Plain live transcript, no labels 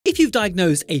If you've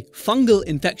diagnosed a fungal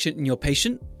infection in your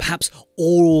patient, perhaps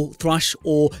oral thrush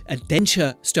or a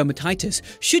denture stomatitis,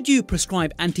 should you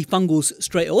prescribe antifungals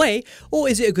straight away, or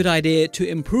is it a good idea to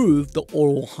improve the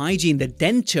oral hygiene, the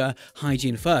denture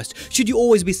hygiene first? Should you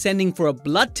always be sending for a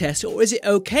blood test, or is it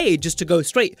okay just to go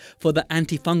straight for the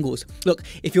antifungals? Look,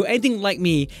 if you're anything like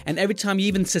me, and every time you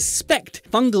even suspect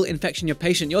fungal infection in your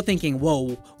patient, you're thinking,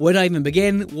 whoa, where do I even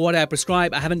begin? What do I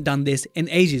prescribe? I haven't done this in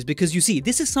ages. Because you see,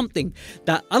 this is something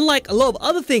that, unlike a lot of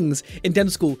other things in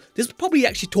dental school, this is probably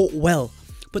actually taught well.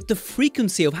 But the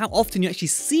frequency of how often you actually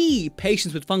see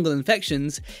patients with fungal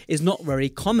infections is not very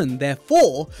common.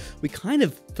 Therefore, we kind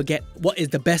of forget what is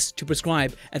the best to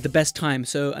prescribe at the best time.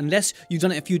 So unless you've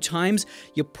done it a few times,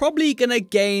 you're probably going to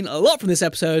gain a lot from this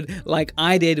episode, like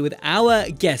I did with our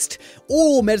guest,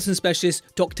 oral medicine specialist,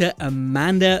 Dr.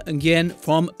 Amanda Nguyen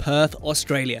from Perth,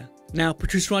 Australia. Now,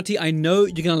 Protrusive, I know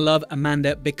you're going to love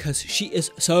Amanda because she is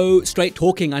so straight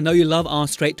talking. I know you love our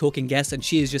straight talking guests, and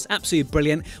she is just absolutely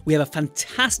brilliant. We have a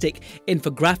fantastic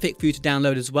infographic for you to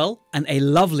download as well, and a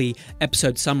lovely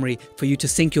episode summary for you to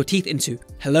sink your teeth into.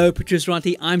 Hello, Protrusive,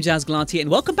 I'm Jazz Gulati,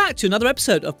 and welcome back to another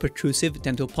episode of Protrusive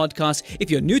Dental Podcast. If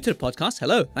you're new to the podcast,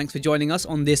 hello, thanks for joining us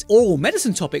on this oral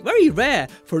medicine topic. Very rare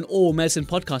for an oral medicine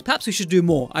podcast. Perhaps we should do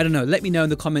more. I don't know. Let me know in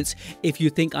the comments if you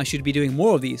think I should be doing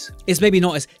more of these. It's maybe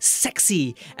not as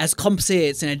sexy as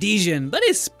composites and adhesion, but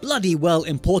it's bloody well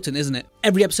important, isn't it?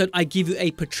 Every episode I give you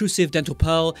a protrusive dental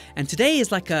pearl, and today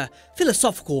is like a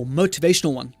philosophical,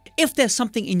 motivational one. If there's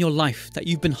something in your life that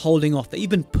you've been holding off, that you've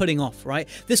been putting off, right?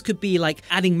 This could be like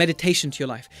adding meditation to your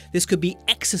life. This could be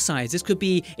exercise. This could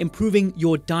be improving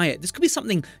your diet. This could be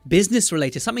something business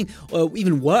related, something or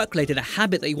even work related, a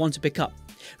habit that you want to pick up.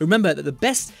 Remember that the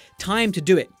best time to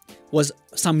do it was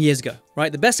some years ago,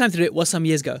 right? The best time to do it was some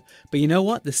years ago. But you know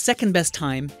what? The second best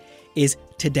time is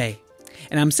today.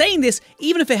 And I'm saying this,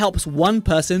 even if it helps one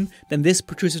person, then this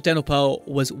protrusive dental pearl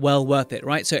was well worth it,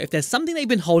 right? So if there's something that you've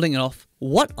been holding it off,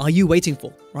 what are you waiting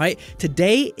for, right?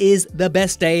 Today is the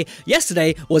best day.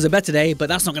 Yesterday was a better day, but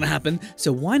that's not going to happen.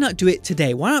 So why not do it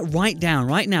today? Why not write down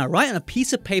right now, write on a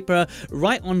piece of paper,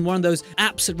 write on one of those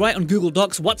apps, write on Google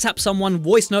Docs, WhatsApp someone,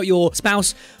 voice note your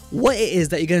spouse, what it is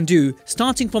that you're going to do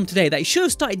starting from today that you should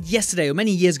have started yesterday or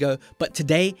many years ago, but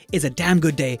today is a damn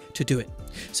good day to do it.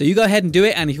 So you go ahead and do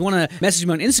it, and if you want to message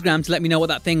me on Instagram to let me know what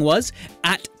that thing was,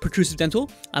 at Protrusive Dental,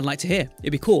 I'd like to hear.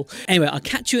 It'd be cool. Anyway, I'll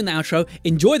catch you in the outro.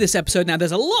 Enjoy this episode. Now,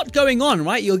 there's a lot going on,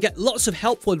 right? You'll get lots of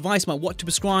helpful advice about what to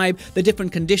prescribe, the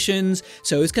different conditions.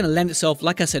 So it's going to lend itself,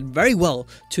 like I said, very well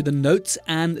to the notes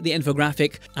and the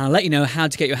infographic. And I'll let you know how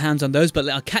to get your hands on those, but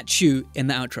I'll catch you in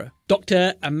the outro.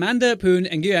 Dr. Amanda Phoon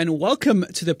Nguyen, welcome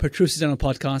to the Protrusive Dental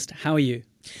Podcast. How are you?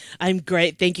 I'm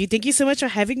great. Thank you. Thank you so much for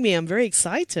having me. I'm very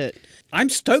excited. I'm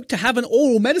stoked to have an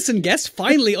oral medicine guest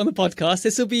finally on the podcast.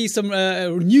 This will be some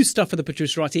new stuff for the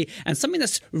Protrusive and something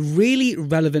that's really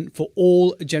relevant for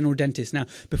all general dentists. Now,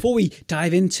 before we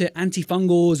dive into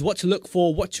antifungals, what to look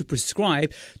for, what to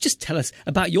prescribe, just tell us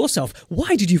about yourself.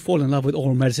 Why did you fall in love with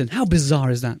oral medicine? How bizarre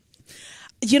is that?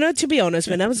 You know, to be honest,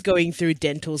 when I was going through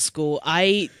dental school,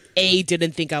 I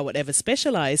didn't think I would ever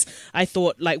specialize. I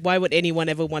thought, like, why would anyone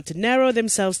ever want to narrow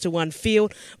themselves to one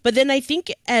field? But then I think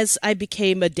as I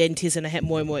became a dentist and I had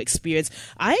more and more experience,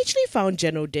 I actually found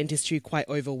general dentistry quite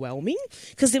overwhelming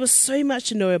because there was so much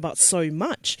to know about so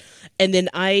much. And then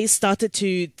I started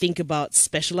to think about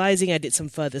specializing. I did some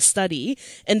further study.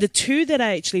 And the two that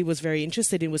I actually was very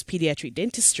interested in was pediatric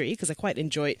dentistry, because I quite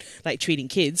enjoyed like treating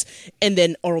kids, and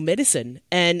then oral medicine.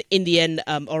 And in the end,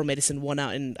 oral medicine won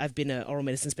out, and I've been an oral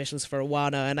medicine specialist for a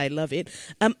while now, and I love it.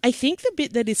 I think the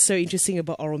bit that is so interesting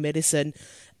about oral medicine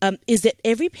is that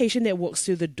every patient that walks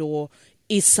through the door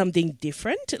is something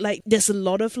different. Like, there's a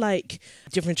lot of like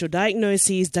differential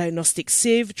diagnoses, diagnostic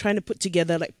sieve, trying to put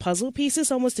together like puzzle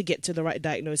pieces almost to get to the right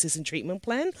diagnosis and treatment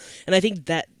plan. And I think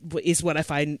that is what I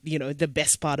find, you know, the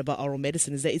best part about oral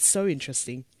medicine, is that it's so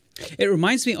interesting. It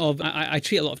reminds me of, I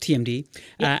treat a lot of TMD,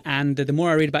 and the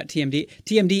more I read about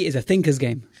TMD is a thinker's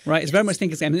game, right? It's very much a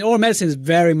thinker's game. And oral medicine is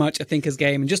very much a thinker's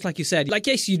game. And just like you said, like,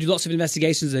 yes, you do lots of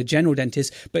investigations as a general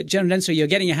dentist, but general dentistry, you're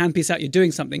getting your handpiece out, you're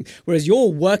doing something. Whereas you're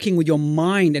working with your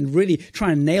mind and really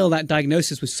trying to nail that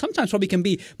diagnosis, which sometimes probably can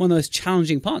be one of those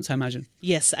challenging parts, I imagine.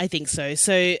 Yes, I think so.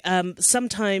 So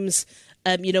sometimes...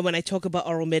 you know, when I talk about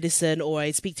oral medicine or I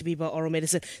speak to people about oral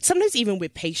medicine, sometimes even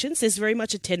with patients, there's very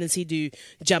much a tendency to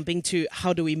jump into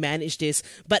how do we manage this.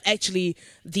 But actually,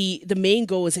 the main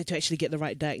goal is to actually get the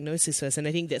right diagnosis first. And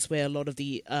I think that's where a lot of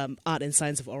the art and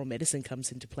science of oral medicine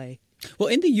comes into play. Well,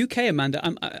 in the UK, Amanda,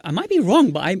 I might be wrong,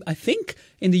 but I think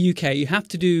in the UK you have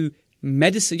to do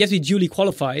medicine. You have to be duly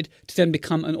qualified to then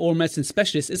become an oral medicine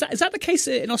specialist. Is that the case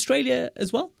in Australia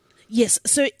as well? Yes.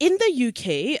 So in the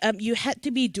UK, you had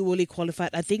to be dually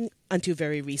qualified, I think, until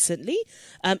very recently.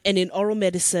 And in oral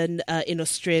medicine in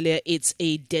Australia, it's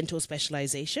a dental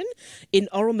specialization. In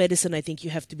oral medicine, I think you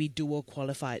have to be dual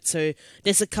qualified. So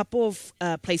there's a couple of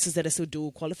places that are still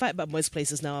dual qualified, but most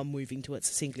places now are moving towards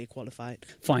singly qualified.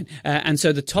 Fine. And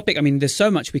so the topic, I mean, there's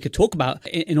so much we could talk about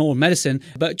in oral medicine,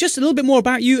 but just a little bit more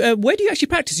about you. Where do you actually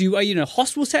practice? Are you in a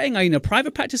hospital setting? Are you in a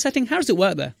private practice setting? How does it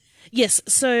work there? Yes,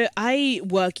 so I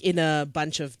work in a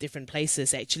bunch of different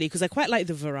places actually because I quite like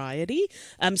the variety.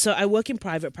 So I work in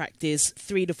private practice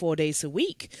 3 to 4 days a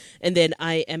week, and then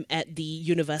I am at the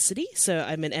university. So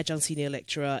I'm an adjunct senior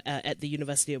lecturer at the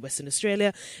University of Western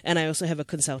Australia, and I also have a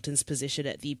consultant's position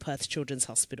at the Perth Children's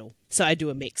Hospital. So I do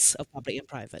a mix of public and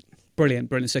private. Brilliant,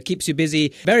 brilliant. So it keeps you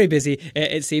busy, very busy,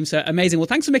 it seems. So amazing. Well,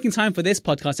 thanks for making time for this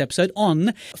podcast episode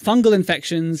on fungal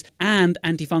infections and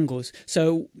antifungals.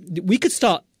 So we could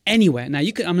start anywhere. Now,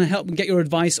 I'm going to help get your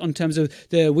advice on terms of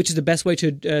which is the best way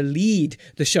to lead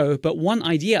the show. But one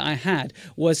idea I had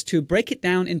was to break it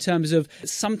down in terms of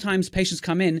sometimes patients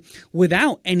come in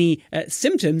without any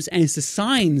symptoms, and it's the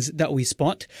signs that we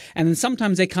spot. And then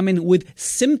sometimes they come in with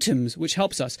symptoms, which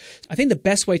helps us. I think the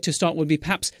best way to start would be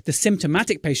perhaps the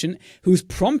symptomatic patient who's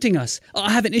prompting us. Oh, I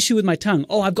have an issue with my tongue.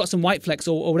 Oh, I've got some white flecks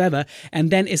or whatever.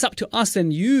 And then it's up to us then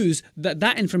use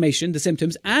that information, the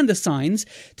symptoms and the signs,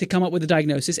 to come up with a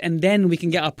diagnosis. And then we can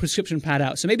get our prescription pad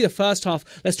out. So maybe the first half,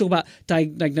 let's talk about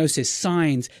diagnosis,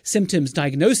 signs, symptoms,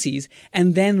 diagnoses,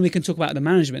 and then we can talk about the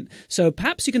management. So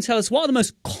perhaps you can tell us what are the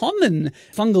most common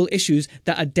fungal issues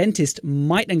that a dentist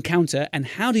might encounter and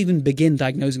how to even begin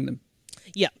diagnosing them.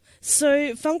 Yeah.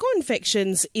 So fungal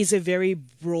infections is a very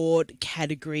broad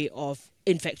category of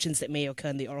infections that may occur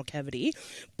in the oral cavity.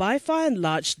 By far and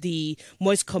large, the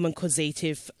most common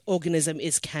causative organism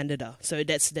is Candida. So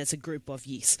that's a group of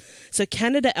yeast. So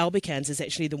Candida albicans is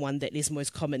actually the one that is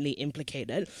most commonly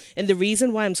implicated. And the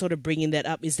reason why I'm sort of bringing that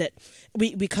up is that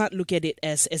we can't look at it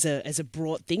as a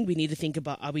broad thing. We need to think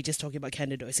about, are we just talking about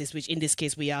Candidosis, which in this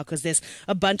case we are, because there's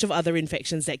a bunch of other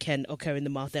infections that can occur in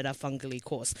the mouth that are fungally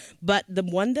caused. But the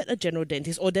one that a general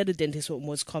dentist or that a dentist would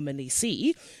most commonly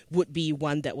see would be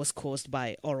one that was caused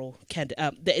by oral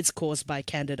that it's caused by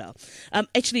Candida.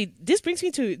 Actually, this brings me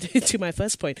to my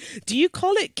first point. Do you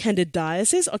call it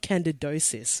Candidiasis or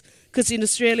Candidosis? Because in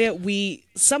Australia,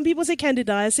 some people say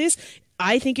Candidiasis.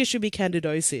 I think it should be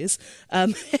Candidosis.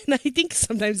 And I think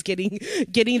sometimes getting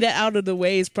that out of the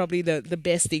way is probably the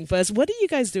best thing first. What do you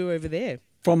guys do over there?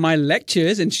 From my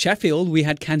lectures in Sheffield, we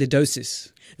had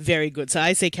Candidosis. Very good. So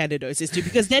I say Candidosis too,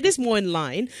 because that is more in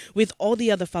line with all the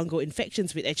other fungal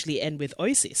infections which actually end with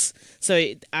osis. So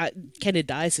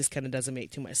Candidiasis kind of doesn't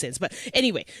make too much sense. But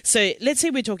anyway, so let's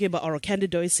say we're talking about oral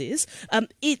candidosis.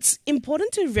 It's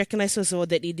important to recognize also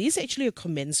that it is actually a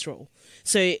commensal.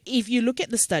 So if you look at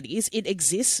the studies, it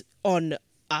exists on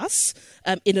us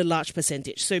in a large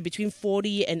percentage. So between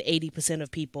 40 and 80%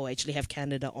 of people actually have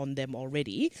Candida on them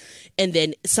already. And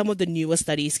then some of the newer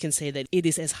studies can say that it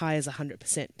is as high as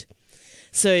 100%.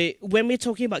 So when we're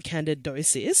talking about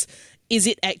candidosis, is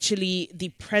it actually the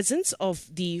presence of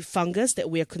the fungus that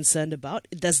we are concerned about?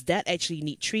 Does that actually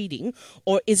need treating?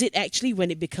 Or is it actually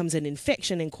when it becomes an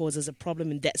infection and causes a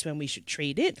problem and that's when we should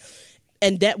treat it?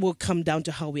 And that will come down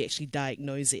to how we actually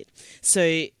diagnose it.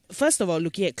 So first of all,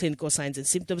 looking at clinical signs and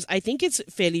symptoms, I think it's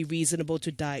fairly reasonable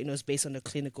to diagnose based on the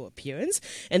clinical appearance.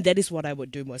 And that is what I would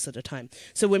do most of the time.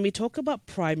 So when we talk about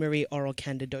primary oral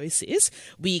candidosis,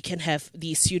 we can have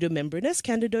the pseudomembranous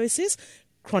candidosis,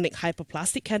 chronic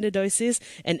hyperplastic candidosis,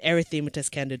 and erythematous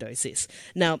candidosis.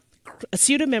 Now, a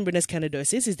pseudomembranous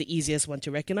candidosis is the easiest one to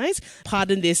recognize.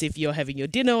 Pardon this if you're having your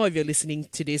dinner or if you're listening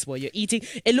to this while you're eating.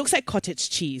 It looks like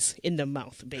cottage cheese in the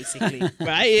mouth, basically,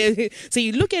 right? So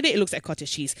you look at it, it looks like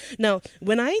cottage cheese. Now,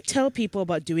 when I tell people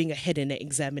about doing a head and neck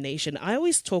examination, I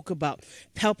always talk about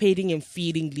palpating and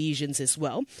feeling lesions as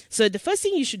well. So the first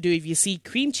thing you should do if you see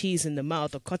cream cheese in the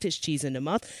mouth or cottage cheese in the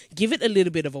mouth, give it a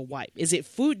little bit of a wipe. Is it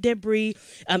food debris?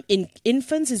 In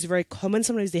infants, it's very common.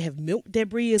 Sometimes they have milk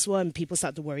debris as well, and people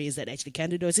start to worry, is that actually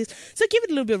candidosis? So give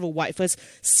it a little bit of a wipe first.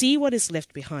 See what is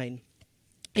left behind.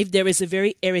 If there is a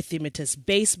very erythematous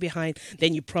base behind,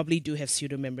 then you probably do have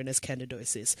pseudomembranous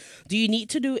candidosis. Do you need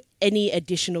to do any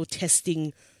additional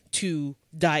testing to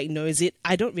diagnose it?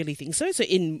 I don't really think so. So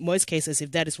in most cases,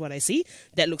 if that is what I see,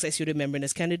 that looks like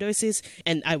pseudomembranous candidosis,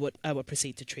 and I would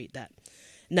proceed to treat that.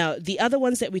 Now, the other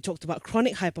ones that we talked about,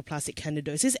 chronic hyperplastic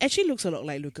candidosis, actually looks a lot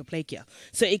like leukoplakia.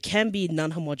 So it can be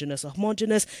non-homogeneous or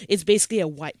homogeneous. It's basically a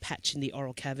white patch in the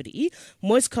oral cavity.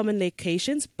 Most common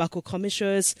locations, buccal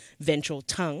commissures, ventral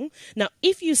tongue. Now,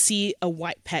 if you see a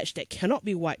white patch that cannot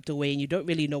be wiped away and you don't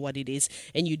really know what it is,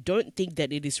 and you don't think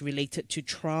that it is related to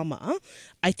trauma,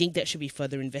 I think that should be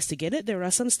further investigated. There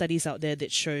are some studies out there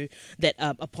that show that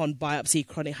upon biopsy,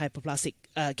 chronic hyperplastic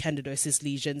candidosis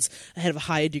lesions have a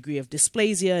higher degree of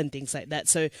dysplasia and things like that.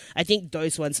 So I think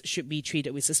those ones should be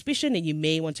treated with suspicion, and you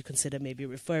may want to consider maybe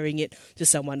referring it to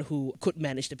someone who could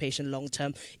manage the patient long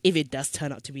term if it does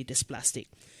turn out to be dysplastic.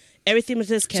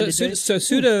 Erythematous candidosis. So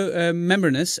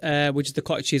pseudomembranous, which is the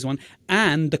cottage cheese one,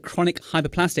 and the chronic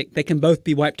hyperplastic, they can both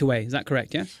be wiped away. Is that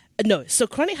correct? Yeah. No. So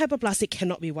chronic hyperplastic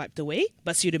cannot be wiped away,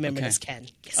 but pseudomembranous can.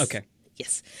 Yes. Okay.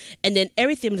 Yes. And then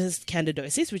erythematous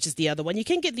candidosis, which is the other one. You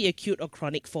can get the acute or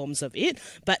chronic forms of it.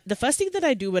 But the first thing that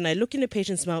I do when I look in a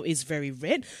patient's mouth is very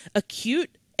red.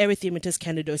 Acute erythematous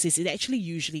candidosis is actually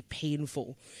usually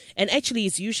painful, and actually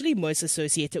is usually most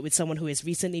associated with someone who has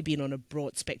recently been on a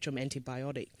broad spectrum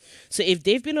antibiotic. So if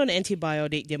they've been on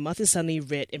antibiotic, their mouth is suddenly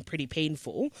red and pretty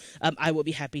painful, I would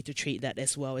be happy to treat that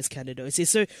as well as candidosis.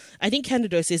 So I think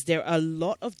candidosis, there are a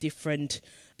lot of different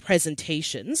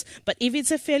presentations, but if it's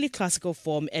a fairly classical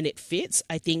form and it fits,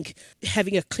 I think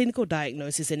having a clinical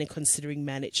diagnosis and then considering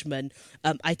management,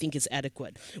 I think is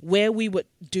adequate. Where we would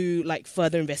do like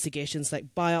further investigations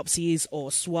like biopsies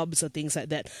or swabs or things like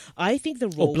that, I think the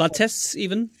role... Or blood tests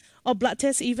even? Or blood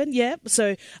tests even, yeah.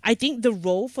 So I think the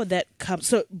role for that comes...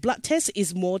 So blood test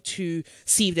is more to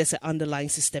see if there's an underlying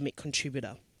systemic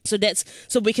contributor. So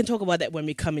we can talk about that when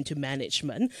we come into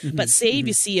management. But say if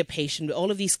you see a patient with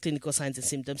all of these clinical signs and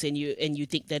symptoms and you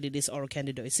think that it is oral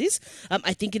candidosis,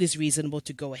 I think it is reasonable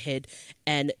to go ahead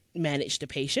and manage the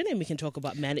patient, and we can talk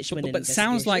about management. But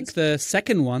sounds like the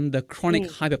second one, the chronic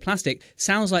hyperplastic,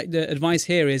 sounds like the advice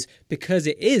here is because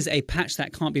it is a patch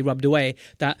that can't be rubbed away,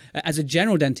 that as a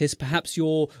general dentist, perhaps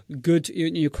you're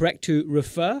correct to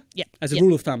refer as a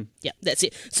rule of thumb. Yeah, that's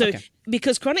it. So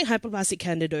because chronic hyperplastic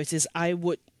candidosis, I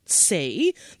would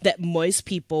say that most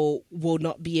people will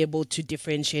not be able to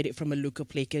differentiate it from a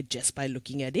leukoplakia just by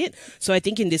looking at it. So I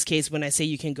think in this case, when I say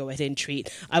you can go ahead and treat,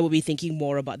 I will be thinking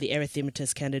more about the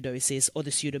erythematous candidosis or the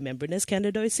pseudomembranous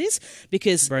candidosis,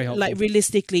 because like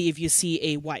realistically, if you see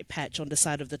a white patch on the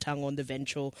side of the tongue, on the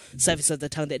ventral surface of the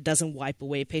tongue that doesn't wipe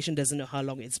away, patient doesn't know how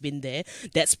long it's been there,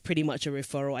 that's pretty much a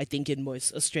referral, I think, in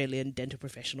most Australian dental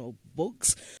professional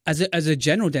books. As a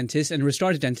general dentist and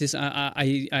restorative dentist,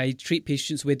 I treat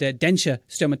patients with denture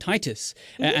stomatitis,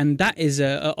 and that is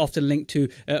often linked to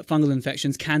fungal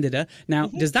infections, Candida. Now,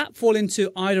 does that fall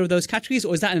into either of those categories,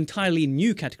 or is that an entirely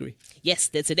new category? Yes,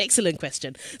 that's an excellent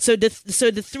question. So the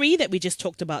three that we just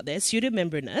talked about there,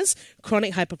 pseudomembranous,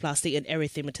 chronic hyperplastic, and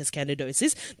erythematous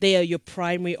candidosis, they are your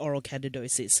primary oral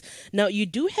candidosis. Now, you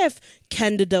do have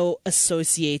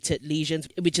Candida-Associated lesions,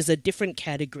 which is a different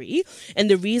category, and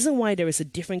the reason why there is a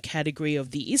different category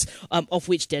of these, of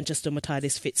which denture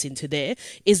stomatitis fits into there,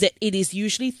 is that it is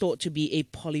usually thought to be a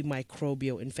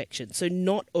polymicrobial infection. So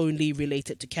not only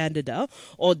related to Candida,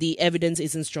 or the evidence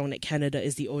isn't strong that Candida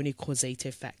is the only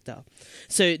causative factor.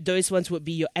 So those ones would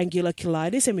be your angular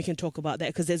cheilitis, and we can talk about that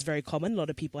because that's very common. A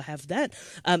lot of people have that.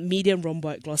 Medium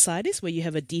rhomboid glossitis, where you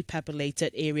have a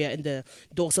depapillated area in the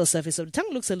dorsal surface of the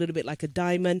tongue, looks a little bit like a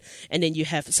diamond. And then you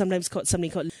have something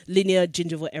called linear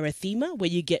gingival erythema, where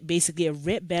you get basically a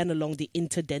red band along the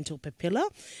interdental papilla.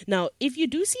 Now, if you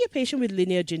do see a patient with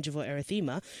linear gingival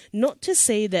erythema, not to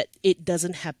say that it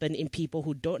doesn't happen in people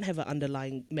who don't have an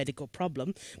underlying medical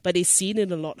problem, but it's seen in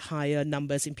a lot higher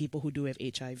numbers in people who do have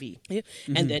HIV. Yeah?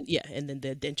 And then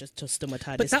the denture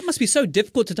stomatitis. But that must be so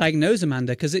difficult to diagnose,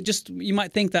 Amanda, because you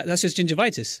might think that that's just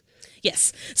gingivitis.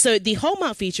 Yes. So the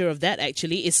hallmark feature of that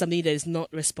actually is something that is not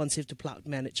responsive to plaque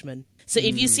management. So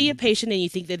if you see a patient and you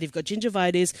think that they've got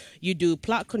gingivitis, you do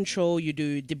plaque control, you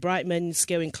do debridement,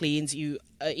 scale and cleans, you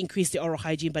increase the oral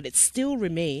hygiene, but it still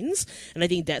remains. And I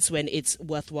think that's when it's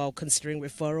worthwhile considering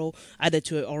referral either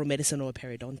to an oral medicine or a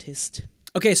periodontist.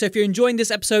 Okay, so if you're enjoying this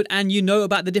episode and you know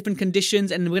about the different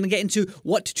conditions, and we're going to get into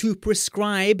what to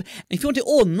prescribe, and if you want it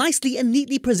all nicely and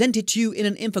neatly presented to you in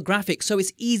an infographic so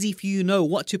it's easy for you to know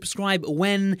what to prescribe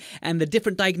when and the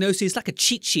different diagnoses, like a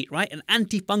cheat sheet, right? An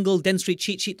antifungal dentistry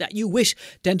cheat sheet that you wish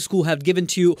dental school had given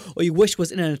to you or you wish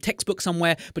was in a textbook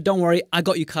somewhere, but don't worry, I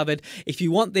got you covered. If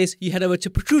you want this, you head over to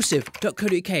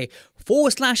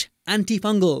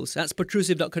protrusive.co.uk/antifungals. That's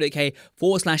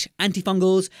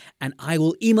protrusive.co.uk/antifungals, and I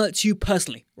will email it to you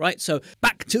personally, right? So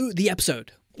back to the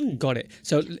episode. Got it.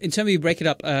 So in terms of you break it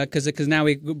up, because now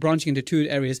we're branching into two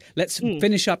areas, let's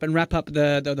finish up and wrap up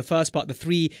the first part, the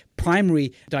three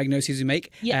primary diagnoses we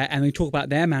make, and we talk about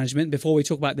their management before we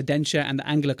talk about the denture and the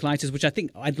angular colitis, which I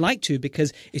think I'd like to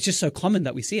because it's just so common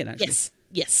that we see it actually.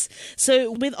 Yes.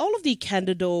 So with all of the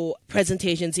Candida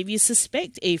presentations, if you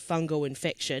suspect a fungal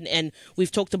infection, and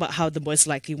we've talked about how the most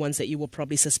likely ones that you will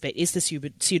probably suspect is the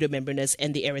pseudomembranous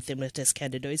and the erythematous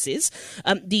candidosis,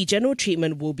 the general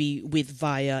treatment will be with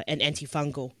via an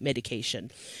antifungal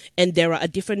medication. And there are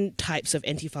different types of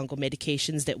antifungal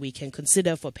medications that we can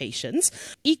consider for patients.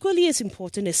 Equally as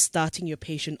important as starting your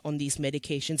patient on these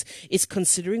medications is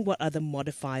considering what other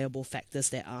modifiable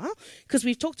factors there are. Because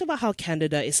we've talked about how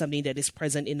Candida is something that is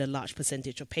present in a large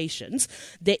percentage of patients.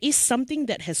 There is something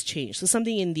that has changed. So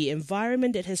something in the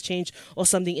environment that has changed, or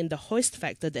something in the host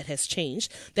factor that has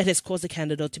changed, that has caused the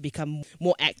Candida to become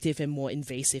more active and more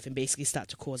invasive and basically start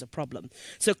to cause a problem.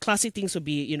 So classic things would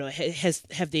be,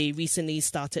 have they recently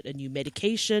started a new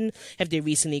medication? Have they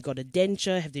recently got a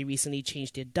denture? Have they recently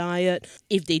changed their diet?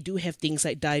 If they do have things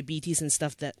like diabetes and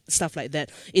stuff like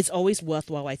that, it's always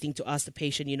worthwhile, I think, to ask the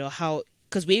patient, how,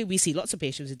 because we see lots of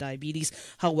patients with diabetes.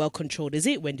 How well controlled is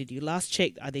it? When did you last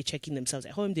check? Are they checking themselves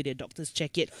at home? Did their doctors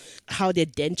check it? How their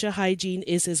denture hygiene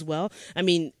is as well. I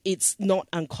mean, it's not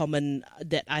uncommon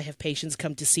that I have patients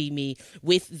come to see me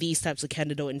with these types of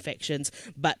Candida infections,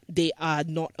 but they are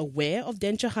not aware of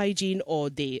denture hygiene, or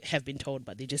they have been told,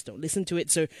 but they just don't listen to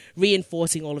it. So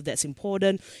reinforcing all of that's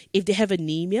important. If they have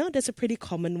anemia, that's a pretty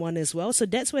common one as well. So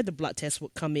that's where the blood test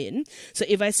would come in. So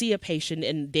if I see a patient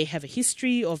and they have a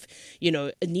history of,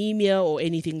 anemia or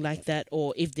anything like that,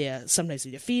 or if sometimes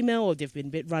they're female or they've been a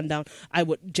bit run down, I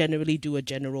would generally do a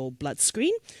general blood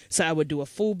screen. So I would do a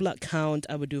full blood count,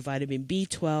 I would do vitamin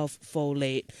B12,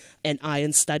 folate, and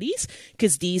iron studies,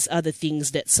 because these are the things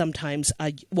that sometimes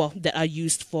that are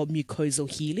used for mucosal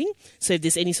healing. So if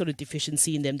there's any sort of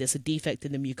deficiency in them, there's a defect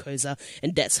in the mucosa,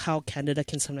 and that's how Candida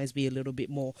can sometimes be a little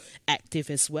bit more active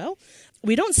as well.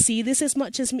 We don't see this as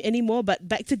much as anymore, but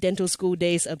back to dental school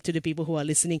days, up to the people who are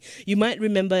listening, you might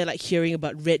remember hearing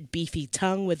about red beefy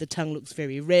tongue, where the tongue looks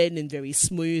very red and very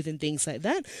smooth and things like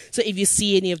that. So if you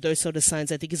see any of those sort of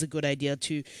signs, I think it's a good idea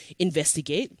to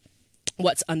investigate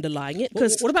what's underlying it.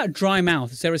 What about dry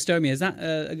mouth, xerostomia? Is that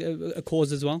a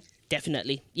cause as well?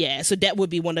 Definitely, yeah. So that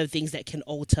would be one of the things that can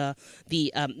alter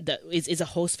is a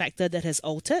host factor that has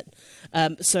altered.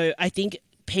 So I think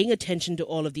paying attention to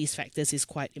all of these factors is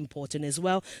quite important as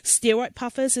well. Steroid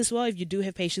puffers as well. If you do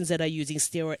have patients that are using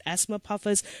steroid asthma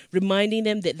puffers, reminding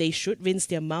them that they should rinse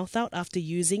their mouth out after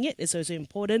using it is also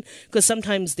important, because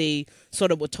sometimes they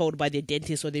sort of were told by their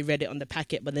dentist, or they read it on the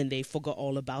packet, but then they forgot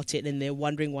all about it, and they're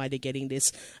wondering why they're getting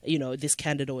this, this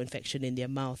Candida infection in their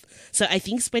mouth. So I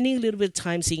think spending a little bit of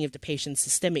time seeing if the patient's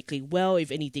systemically well,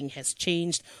 if anything has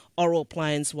changed, oral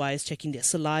appliance wise, checking their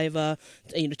saliva,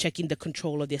 checking the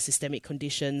control of their systemic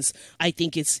conditions, I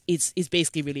think it's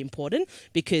basically really important,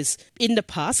 because in the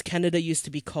past Candida used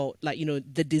to be called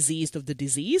the diseased of the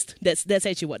diseased. That's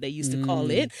actually what they used to call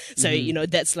it. So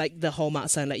that's like the hallmark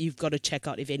sign, like you've got to check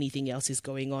out if anything else is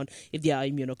going on, if they are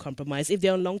immunocompromised, if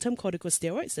they're on long-term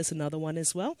corticosteroids. That's another one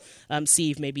as well.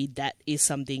 See if maybe that is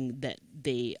something that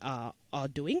they are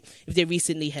doing, if they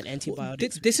recently had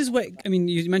antibiotics. This is where,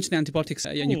 you mentioned the antibiotics,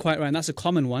 and you're quite right, and that's a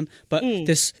common one, but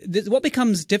this what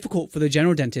becomes difficult for the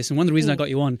general dentist, and one of the reasons I got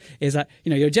you on is that,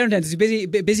 you're a general dentist,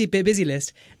 busy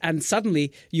list, and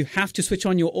suddenly you have to switch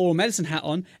on your oral medicine hat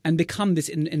on and become this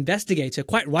investigator,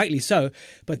 quite rightly so.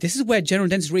 But this is where general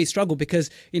dentists really struggle, because,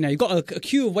 you've got a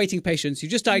queue of waiting patients, you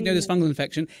just diagnosed this fungal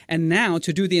infection, and now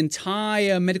to do the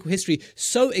entire medical history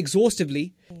so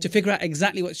exhaustively to figure out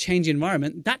exactly what's changed in the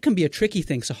environment, that can be a tricky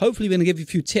thing. So hopefully we're going to give you a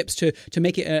few tips to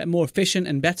make it more efficient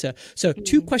and better. So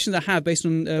two questions I have based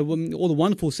on all the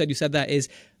wonderful you said that is,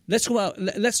 let's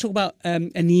talk about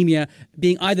anemia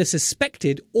being either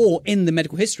suspected or in the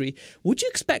medical history. Would you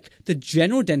expect the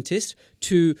general dentist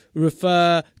to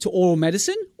refer to oral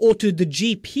medicine or to the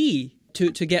GP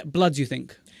to get bloods, you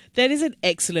think? That is an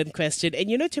excellent question.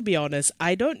 And, to be honest,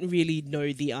 I don't really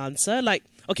know the answer.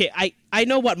 Okay, I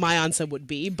know what my answer would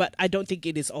be, but I don't think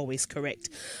it is always correct.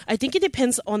 I think it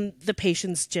depends on the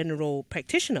patient's general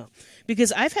practitioner,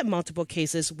 because I've had multiple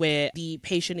cases where the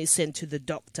patient is sent to the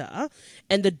doctor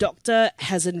and the doctor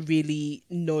hasn't really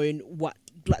known what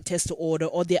blood test to order,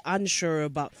 or they're unsure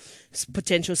about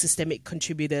potential systemic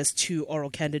contributors to oral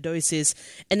candidosis,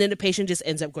 and then the patient just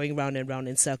ends up going round and round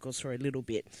in circles for a little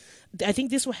bit. I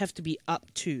think this will have to be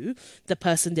up to the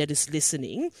person that is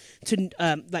listening, to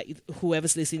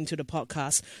whoever's listening to the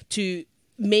podcast, to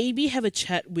maybe have a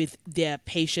chat with their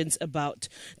patients about,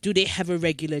 do they have a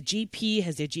regular GP?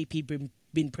 Has their GP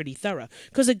been pretty thorough.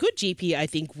 Because a good GP, I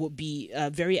think, would be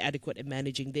very adequate at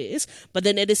managing this. But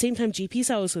then at the same time, GPs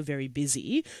are also very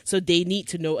busy, so they need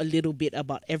to know a little bit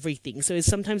about everything. So it's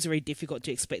sometimes very difficult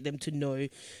to expect them to know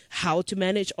how to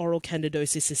manage oral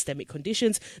candidosis systemic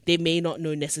conditions. They may not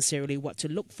know necessarily what to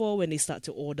look for when they start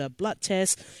to order blood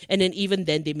tests. And then even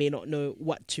then, they may not know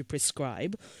what to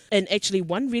prescribe. And actually,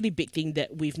 one really big thing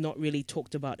that we've not really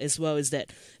talked about as well is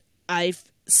that I've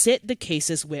set the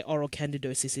cases where oral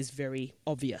candidosis is very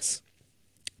obvious.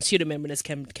 Pseudomembranous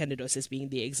candidosis being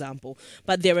the example.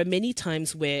 But there are many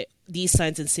times where these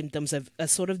signs and symptoms are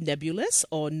sort of nebulous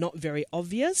or not very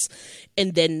obvious,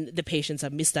 and then the patients are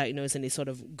misdiagnosed and they sort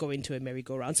of go into a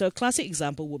merry-go-round. So a classic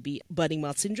example would be burning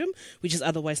mouth syndrome, which is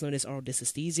otherwise known as oral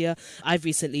dysesthesia. I've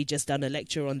recently just done a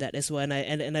lecture on that as well,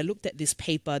 and I looked at this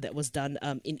paper that was done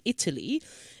in Italy.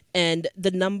 And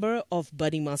the number of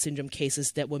burning mouth syndrome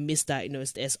cases that were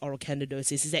misdiagnosed as oral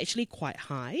candidosis is actually quite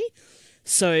high.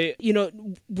 So,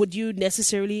 would you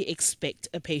necessarily expect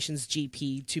a patient's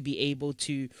GP to be able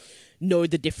to know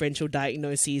the differential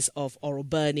diagnoses of oral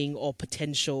burning or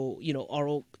potential,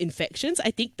 oral infections?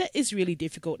 I think that is really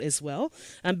difficult as well,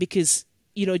 because,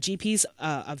 GPs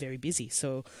are very busy,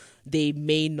 so they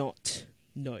may not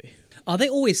know. Are they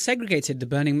always segregated, the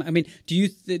burning? I mean,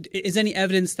 is there any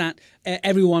evidence that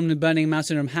everyone with burning mouth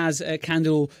syndrome has a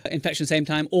candidal infection at the same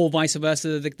time, or vice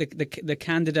versa? The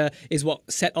candida is what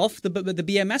set off the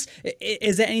BMS.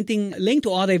 Is there anything linked,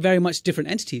 or are they very much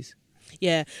different entities?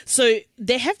 Yeah, so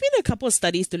there have been a couple of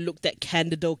studies that looked at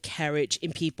candidal carriage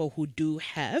in people who do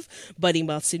have burning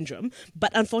mouth syndrome.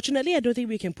 But unfortunately, I don't think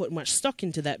we can put much stock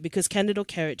into that because candidal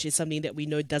carriage is something that we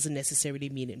know doesn't necessarily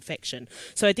mean infection.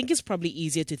 So I think it's probably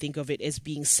easier to think of it as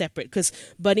being separate because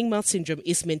burning mouth syndrome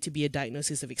is meant to be a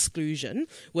diagnosis of exclusion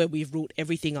where we've ruled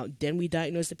everything out. Then we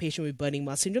diagnose the patient with burning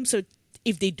mouth syndrome. So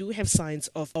if they do have signs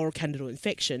of oral candidal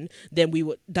infection, then we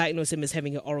would diagnose them as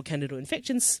having an oral candidal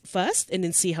infection first and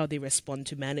then see how they respond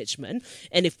to management.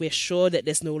 And if we're sure that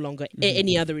there's no longer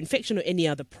any other infection or any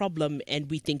other problem and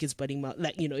we think it's burning mouth,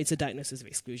 it's a diagnosis of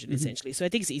exclusion essentially. So I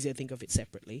think it's easier to think of it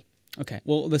separately. Okay.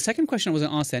 Well, the second question I was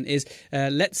going to ask then is,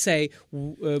 let's say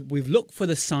we've looked for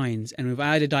the signs and we've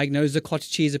either diagnosed the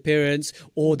cottage cheese appearance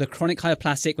or the chronic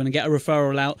hyperplastic when we get a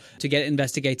referral out to get it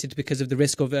investigated because of the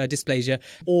risk of dysplasia,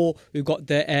 or we've got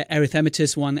the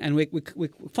erythematous one, and we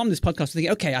from this podcast we're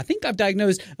thinking, okay, I think I've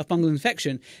diagnosed a fungal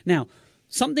infection. Now,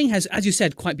 something has, as you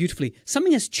said quite beautifully,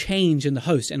 something has changed in the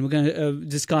host, and we're going to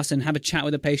discuss and have a chat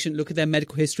with the patient, look at their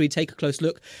medical history, take a close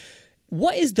look.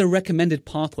 What is the recommended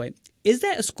pathway? Is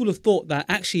there a school of thought that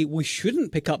actually we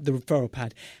shouldn't pick up the referral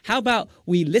pad? How about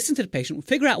we listen to the patient,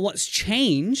 figure out what's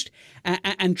changed,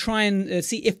 and try and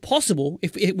see if possible,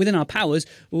 if within our powers,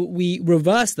 we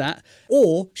reverse that?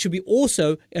 Or should we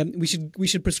also we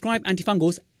should prescribe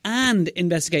antifungals and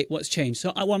investigate what's changed?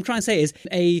 So what I'm trying to say is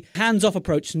a hands-off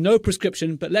approach, no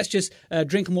prescription, but let's just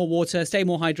drink more water, stay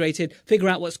more hydrated, figure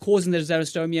out what's causing the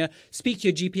xerostomia, speak to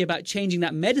your GP about changing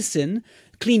that medicine,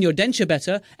 clean your denture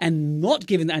better, and not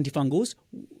giving the antifungals.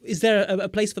 Is there a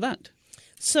place for that?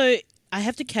 So I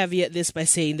have to caveat this by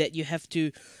saying that you have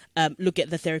to look at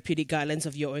the therapeutic guidelines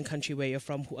of your own country where you're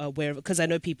from, because I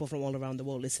know people from all around the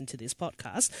world listen to this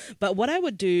podcast. But what I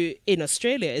would do in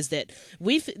Australia is that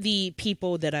with the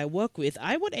people that I work with,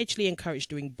 I would actually encourage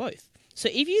doing both. So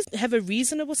if you have a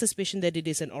reasonable suspicion that it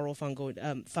is an oral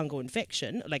fungal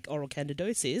infection, like oral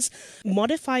candidosis,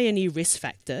 modify any risk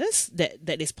factors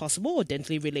that is possible or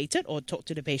dentally related, or talk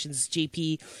to the patient's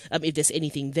GP if there's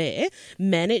anything there,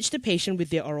 manage the patient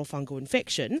with their oral fungal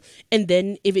infection, and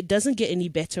then if it doesn't get any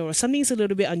better or something's a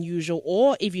little bit unusual,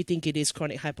 or if you think it is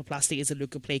chronic hyperplastic, it's a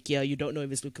leukoplakia, you don't know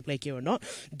if it's leukoplakia or not,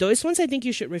 those ones I think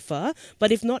you should refer.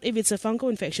 But if not, if it's a fungal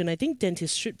infection, I think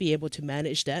dentists should be able to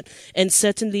manage that. And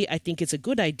certainly I think it's a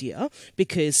good idea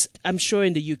because I'm sure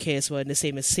in the UK as well, and the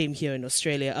same here in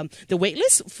Australia, the wait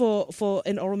list for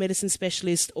an oral medicine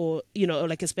specialist or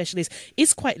like a specialist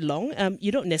is quite long.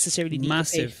 You don't necessarily need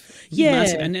massive, to pay.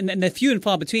 Massive, and they're few and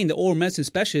far between. The oral medicine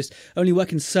specialists only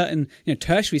work in certain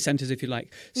tertiary centres, if you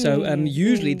like. So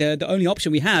usually the only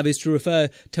option we have is to refer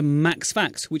to Max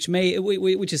Fax, which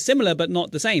is similar but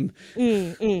not the same.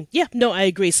 Yeah, no, I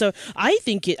agree. So I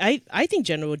think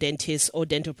general dentists or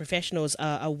dental professionals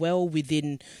are well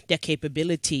within their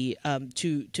capability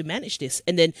to manage this.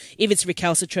 And then if it's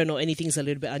recalcitrant or anything's a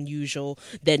little bit unusual,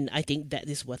 then I think that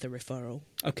is worth a referral.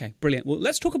 Okay, brilliant. Well,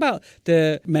 let's talk about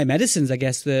the medicines, I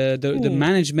guess, the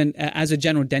management as a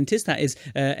general dentist that is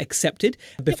accepted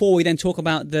before we then talk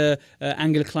about the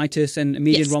angular colitis and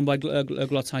median rhomboid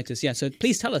glossitis. Yeah, so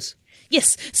please tell us.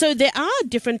 Yes, so there are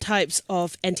different types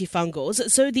of antifungals.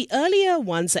 So the earlier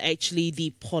ones are actually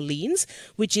the Paulines,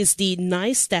 which is the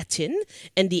nystatin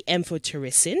and the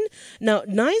amphotericin. Now,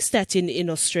 nystatin in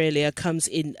Australia comes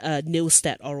in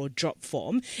Nilstat oral drop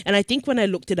form. And I think when I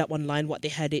looked it up online, what they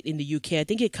had it in the UK, I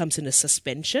think it comes in a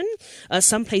suspension.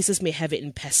 Some places may have it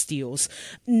in pastilles.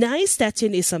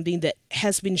 Nystatin is something that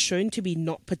has been shown to be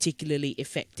not particularly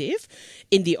effective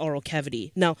in the oral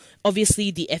cavity. Now,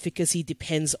 obviously, the efficacy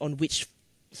depends on which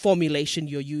formulation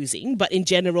you're using, but in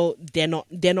general they're not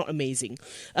amazing.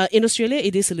 In Australia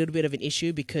it is a little bit of an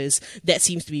issue because that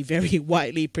seems to be very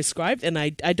widely prescribed, and I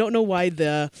don't know why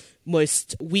the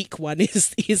most weak one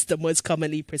is the most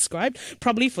commonly prescribed,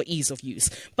 probably for ease of use.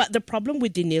 But the problem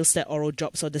with the Nilstat oral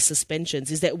drops or the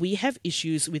suspensions is that we have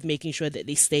issues with making sure that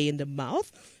they stay in the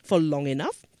mouth for long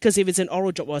enough, because if it's an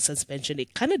oral drop or a suspension,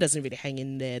 it kind of doesn't really hang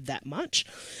in there that much.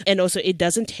 And also it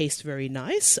doesn't taste very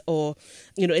nice, or,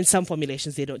 you know, in some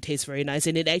formulations they don't taste very nice,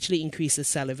 and it actually increases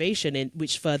salivation,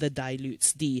 which further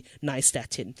dilutes the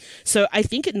nystatin. So I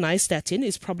think nystatin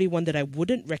is probably one that I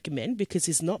wouldn't recommend because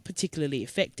it's not particularly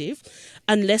effective,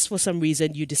 unless for some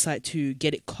reason you decide to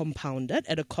get it compounded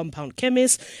at a compound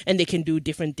chemist, and they can do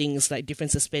different things like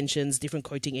different suspensions, different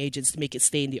coating agents to make it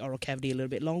stay in the oral cavity a little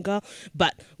bit longer.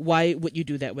 But why would you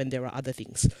do that when there are other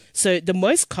things? So the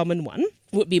most common one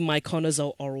would be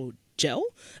miconazole oral gel.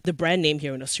 The brand name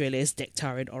here in Australia is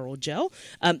Daktarin oral gel.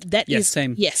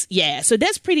 Same. Yes, yeah. So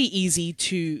that's pretty easy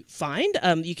to find.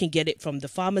 You can get it from the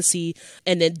pharmacy,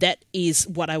 and then that is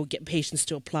what I would get patients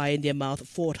to apply in their mouth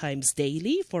 4 times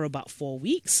daily for about 4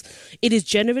 weeks. It is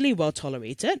generally well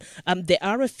tolerated. There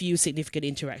are a few significant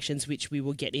interactions which we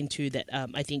will get into that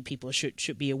I think people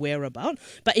should be aware about.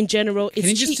 But in general, it's Can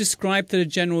you just describe to the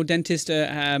general dentist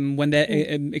when they're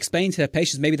explaining to their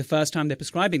patients, maybe the first time they're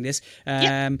prescribing this,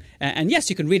 and yes,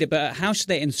 you can read it, but how should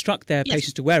they instruct their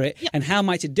patients to wear it? Yep. And how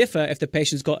might it differ if the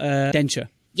patient's got a denture?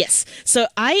 Yes. So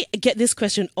I get this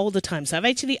question all the time. So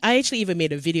I actually even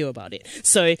made a video about it.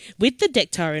 So with the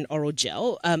Daktarin oral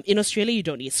gel, in Australia, you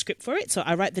don't need a script for it. So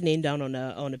I write the name down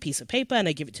on a piece of paper and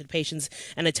I give it to the patients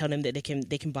and I tell them that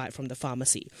they can buy it from the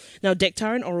pharmacy. Now,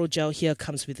 Daktarin oral gel here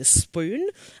comes with a spoon.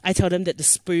 I tell them that the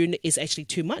spoon is actually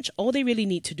too much. All they really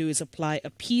need to do is apply a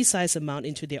pea-sized amount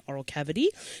into their oral cavity.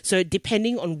 So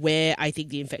depending on where I think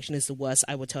the infection is the worst,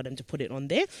 I will tell them to put it on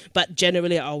there. But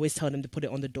generally, I always tell them to put it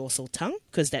on the dorsal tongue,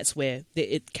 because that's where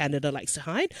Candida likes to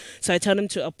hide. So I tell them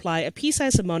to apply a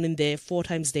pea-sized amount in there 4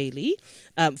 times daily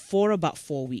for about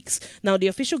 4 weeks. Now, the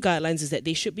official guidelines is that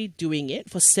they should be doing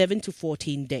it for 7 to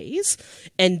 14 days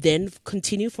and then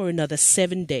continue for another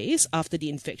 7 days after the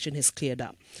infection has cleared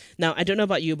up. Now, I don't know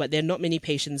about you, but there are not many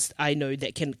patients I know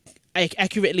that can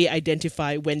accurately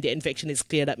identify when the infection is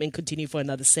cleared up and continue for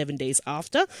another 7 days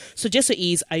after. So just for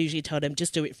ease, I usually tell them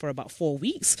just do it for about 4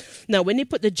 weeks. Now, when they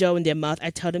put the gel in their mouth,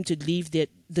 I tell them to leave the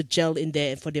gel in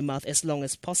there for their mouth as long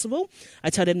as possible. I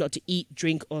tell them not to eat,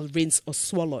 drink, or rinse or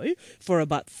swallow for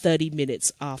about 30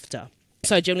 minutes after.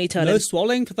 So I generally tell them... No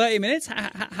swallowing for 30 minutes?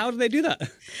 How do they do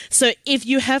that? So if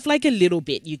you have like a little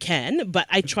bit, you can, but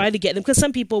I try to get them, because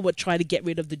some people would try to get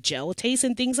rid of the gel taste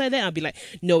and things like that. I'll be like,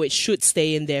 no, it should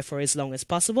stay in there for as long as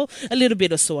possible. A little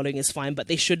bit of swallowing is fine, but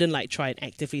they shouldn't like try and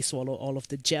actively swallow all of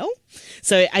the gel.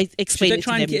 So I explain it to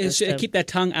them. Should they keep their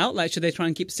tongue out? Like, should they try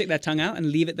and stick their tongue out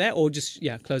and leave it there, or just,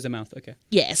 close their mouth? Okay.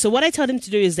 Yeah, so what I tell them to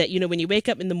do is that, when you wake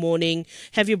up in the morning,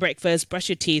 have your breakfast, brush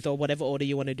your teeth, or whatever order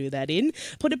you want to do that in,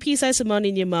 put a pea-sized amount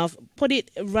in your mouth,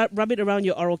 rub it around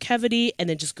your oral cavity, and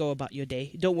then just go about your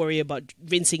day. Don't worry about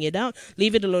rinsing it out.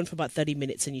 Leave it alone for about 30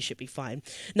 minutes and you should be fine.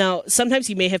 Now, sometimes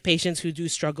you may have patients who do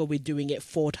struggle with doing it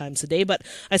 4 times a day, but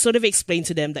I sort of explain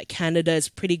to them that Candida is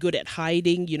pretty good at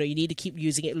hiding. You need to keep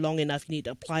using it long enough. You need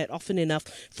to apply it often enough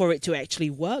for it to actually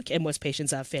work, and most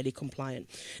patients are fairly compliant.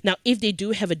 Now, if they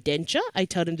do have a denture, I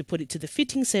tell them to put it to the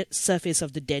fitting surface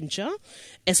of the denture,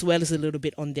 as well as a little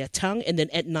bit on their tongue, and then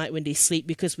at night when they sleep,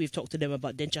 because we've talked to them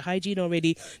about denture hygiene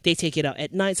already, they take it out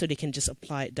at night so they can just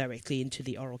apply it directly into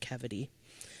the oral cavity.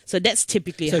 So that's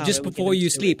typically how. So just before you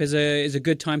sleep is a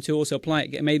good time to also apply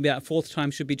it. Maybe that 4th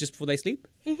time should be just before they sleep?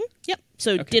 Mm-hmm. Yep.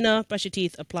 So dinner, brush your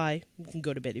teeth, apply. You can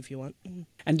go to bed if you want. Mm-hmm.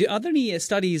 And are there any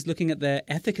studies looking at the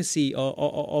efficacy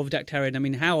of Daktarin? I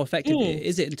mean, how effective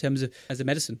is it in terms of as a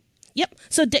medicine? Yep.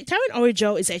 So Daktarin oral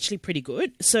gel is actually pretty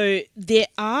good. So there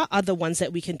are other ones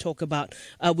that we can talk about,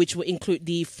 which will include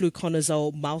the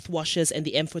fluconazole mouthwashes and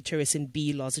the amphotericin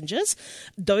B lozenges.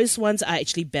 Those ones are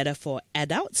actually better for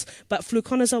adults, but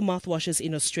fluconazole mouthwashes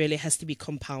in Australia has to be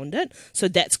compounded. So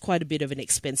that's quite a bit of an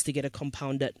expense to get a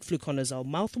compounded fluconazole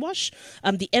mouthwash.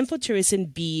 The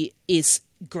amphotericin B is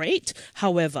great.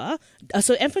 However,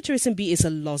 so amphotericin B is a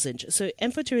lozenge. So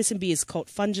amphotericin B is called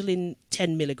Fungilin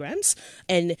 10 milligrams,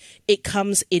 and it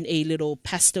comes in a little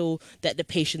pastil that the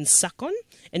patients suck on,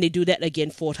 and they do that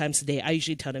again 4 times a day. I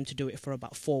usually tell them to do it for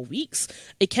about 4 weeks.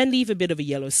 It can leave a bit of a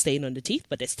yellow stain on the teeth,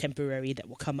 but that's temporary, that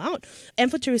will come out.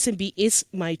 Amphotericin B is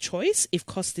my choice if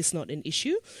cost is not an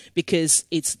issue, because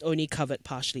it's only covered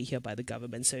partially here by the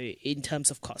government. So in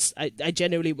terms of cost, I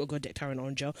generally will go Daktarin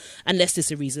orange gel unless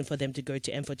there's a reason for them to go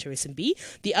to amphotericin B.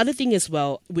 The other thing as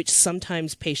well, which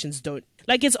sometimes patients don't,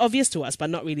 like, it's obvious to us, but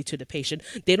not really to the patient,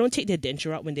 they don't take their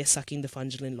denture out when they're sucking the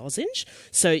Fungilin lozenge.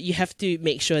 So you have to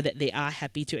make sure that they are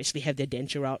happy to actually have their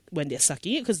denture out when they're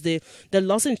sucking it, because the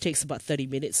lozenge takes about 30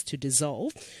 minutes to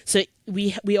dissolve. So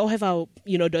we all have our,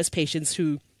 those patients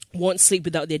who won't sleep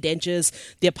without their dentures.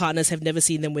 Their partners have never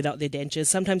seen them without their dentures.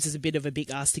 Sometimes it's a bit of a big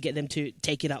ask to get them to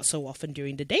take it out so often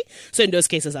during the day. So in those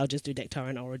cases, I'll just do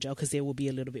Daktarin oral gel because they will be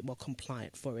a little bit more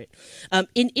compliant for it.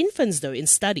 In infants, though, in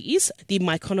studies, the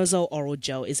miconazole oral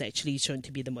gel is actually shown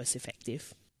to be the most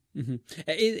effective. Mm-hmm.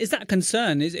 Is that a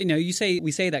concern? We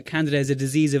say that Candida is a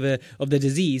disease of the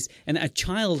disease, and a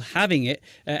child having it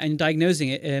and diagnosing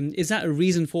it, is that a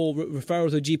reason for referral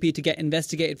to a GP to get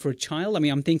investigated for a child? I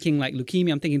mean, I'm thinking like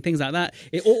leukemia, I'm thinking things like that.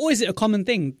 Or is it a common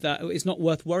thing that it's not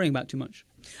worth worrying about too much?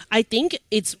 I think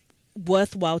it's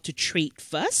worthwhile to treat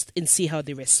first and see how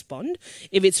they respond.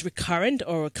 If it's recurrent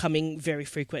or coming very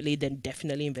frequently, then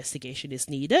definitely investigation is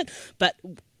needed. But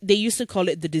they used to call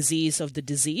it the disease of the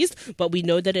diseased, but we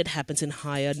know that it happens in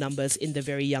higher numbers in the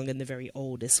very young and the very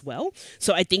old as well.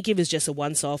 So I think if it's just a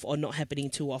once-off or not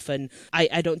happening too often,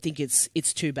 I don't think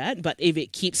it's too bad. But if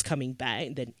it keeps coming back,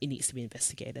 then it needs to be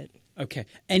investigated. Okay.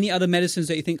 Any other medicines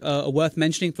that you think are worth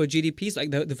mentioning for GDPs? Like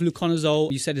the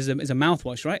fluconazole, you said is a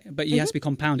mouthwash, right? But it has to be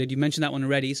compounded. You mentioned that one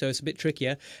already, so it's a bit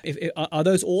trickier. Are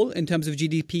those all in terms of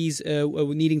GDPs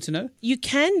needing to know? You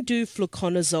can do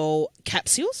fluconazole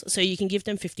capsules. So you can give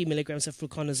them 50 milligrams of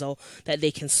fluconazole that they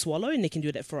can swallow, and they can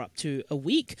do that for up to a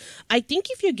week. I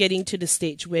think if you're getting to the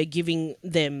stage where giving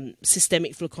them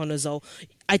systemic fluconazole,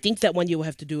 I think that one you will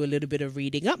have to do a little bit of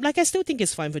reading up. Like, I still think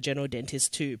it's fine for general dentists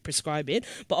to prescribe it,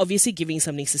 but obviously giving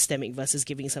something systemic versus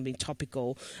giving something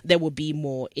topical, there will be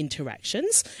more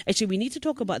interactions. Actually, we need to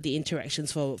talk about the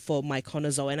interactions for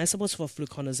miconazole and I suppose for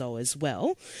fluconazole as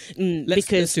well.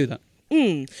 Let's do that.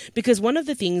 Because one of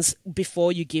the things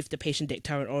before you give the patient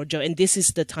Daktarin oral gel, and this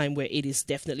is the time where it is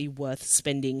definitely worth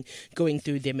spending going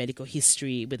through their medical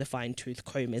history with a fine-tooth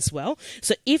comb as well.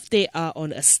 So if they are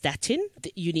on a statin,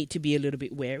 you need to be a little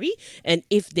bit wary. And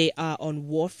if they are on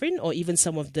warfarin or even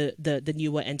some of the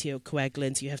newer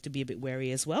anticoagulants, you have to be a bit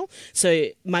wary as well. So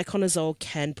miconazole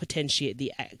can potentiate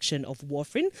the action of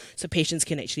warfarin, so patients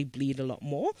can actually bleed a lot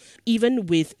more. Even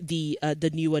with the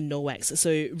newer NOACs, so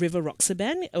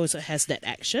rivaroxaban also has that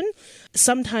action.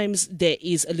 Sometimes there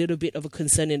is a little bit of a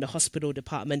concern in the hospital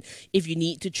department if you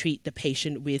need to treat the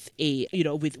patient with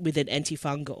with an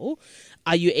antifungal.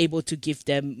 Are you able to give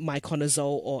them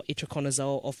miconazole or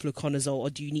itraconazole or fluconazole, or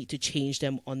do you need to change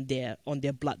them on their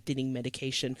blood thinning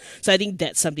medication? So I think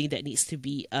that's something that needs to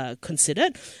be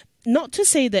considered. Not to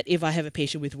say that if I have a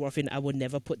patient with warfarin, I will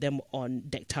never put them on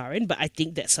Daktarin, but I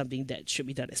think that's something that should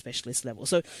be done at specialist level.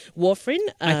 So warfarin,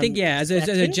 I think, as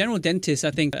a general dentist,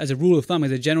 I think as a rule of thumb, as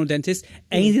a general dentist,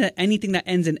 anything that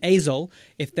ends in azole,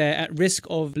 if they're at risk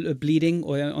of bleeding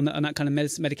or on that kind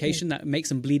of medication that makes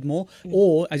them bleed more,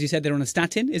 or as you said, they're on a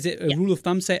statin, is it a rule of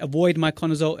thumb, say, avoid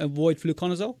miconazole, avoid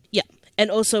fluconazole? Yeah. And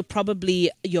also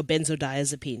probably your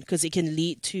benzodiazepine, because it can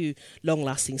lead to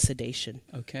long-lasting sedation.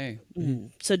 Okay.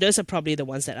 So those are probably the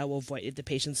ones that I will avoid if the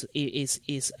patient is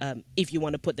if you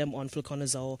want to put them on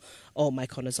fluconazole or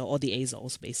miconazole or the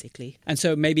azoles, basically. And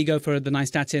so maybe go for the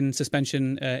nystatin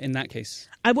suspension in that case?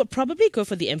 I would probably go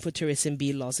for the amphotericin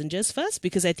B lozenges first,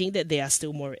 because I think that they are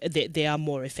still they are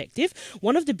more effective.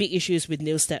 One of the big issues with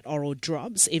Nilstat oral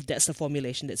drops, if that's the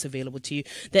formulation that's available to you,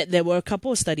 that there were a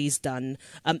couple of studies done,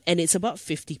 and it's about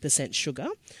 50% sugar.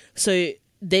 So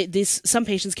some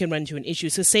patients can run into an issue.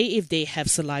 So say if they have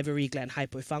salivary gland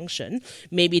hypofunction,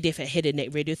 maybe they've had head and neck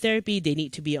radiotherapy, they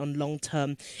need to be on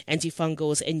long-term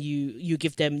antifungals, and you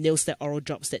give them Nilstat oral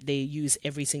drops that they use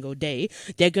every single day,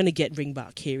 they're going to get ring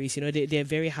bark caries. They're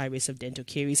very high risk of dental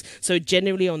caries. So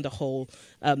generally, on the whole,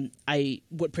 I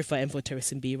would prefer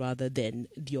amphotericin B rather than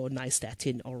your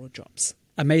nystatin oral drops.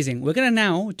 Amazing. We're going to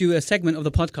now do a segment of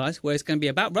the podcast where it's going to be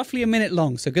about roughly a minute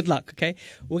long. So good luck. Okay.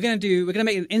 We're going to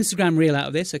make an Instagram reel out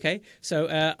of this. Okay. So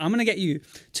I'm going to get you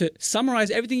to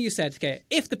summarize everything you said. Okay.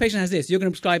 If the patient has this, you're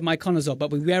going to prescribe miconazole, but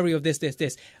be wary of this.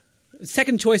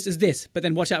 Second choice is this, but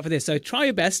then watch out for this. So try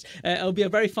your best. It'll be a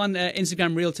very fun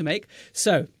Instagram reel to make.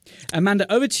 So,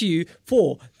 Amanda, over to you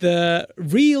for the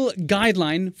real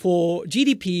guideline for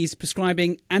GDPs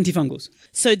prescribing antifungals.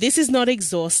 So this is not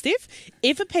exhaustive.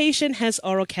 If a patient has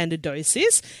oral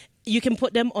candidosis, you can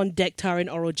put them on Daktarin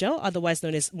oral gel, otherwise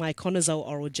known as miconazole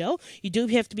oral gel. You do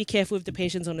have to be careful if the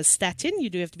patient's on a statin. You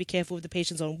do have to be careful if the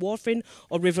patient's on warfarin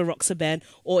or rivaroxaban,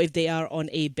 or if they are on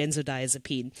a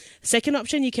benzodiazepine. Second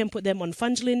option, you can put them on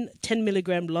Fungilin 10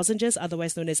 milligram lozenges,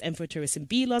 otherwise known as amphotericin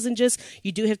B lozenges.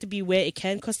 You do have to be aware it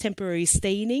can cause temporary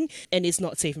staining and it's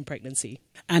not safe in pregnancy.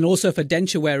 And also for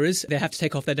denture wearers, they have to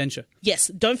take off their denture. Yes,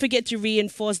 don't forget to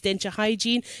reinforce denture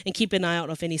hygiene and keep an eye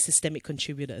out of any systemic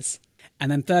contributors.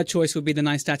 And then third choice would be the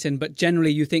nystatin, but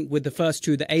generally you think with the first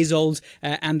two, the azoles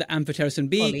and the amphotericin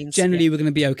B, Choline, generally yeah. We're going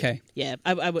to be okay. Yeah,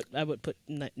 I would put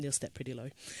Nilstat pretty low.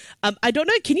 I don't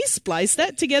know, can you splice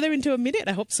that together into a minute?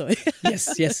 I hope so.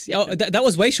 Yes. Oh, that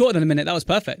was way shorter than a minute. That was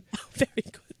perfect. Oh, very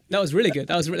good. That was really good.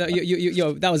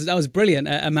 That was brilliant,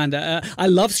 Amanda. I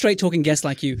love straight talking guests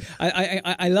like you.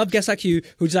 I love guests like you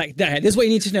who's like, this is what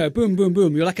you need to know. Boom, boom,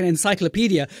 boom. You're like an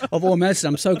encyclopedia of all medicine.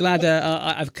 I'm so glad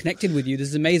I've connected with you. This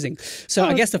is amazing. So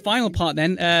I guess the final part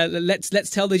then. Let's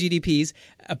tell the GDPs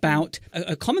about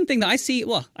a common thing that I see.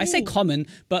 Well, I say common,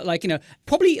 but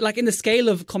probably like in the scale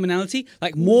of commonality,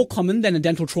 like more common than a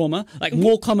dental trauma, like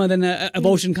more common than a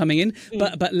avulsion coming in,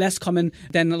 but less common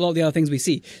than a lot of the other things we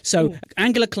see. So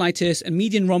angular cheilitis and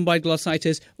median rhomboid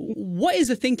glossitis. What is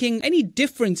the thinking? Any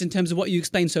difference in terms of what you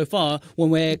explained so far when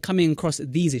we're coming across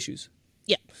these issues?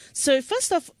 Yeah. So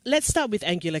first off, let's start with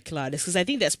angular cheilitis, because I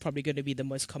think that's probably going to be the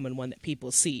most common one that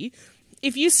people see.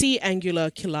 If you see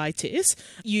angular cheilitis,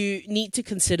 you need to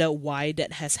consider why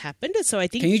that has happened. So I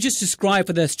think... Can you just describe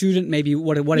for the student maybe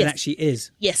what it actually is?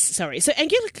 Yes, sorry. So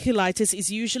angular cheilitis is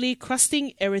usually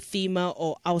crusting erythema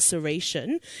or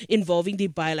ulceration involving the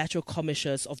bilateral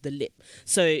commissures of the lip.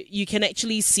 So you can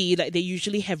actually see like they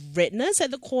usually have redness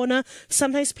at the corner.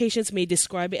 Sometimes patients may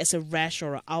describe it as a rash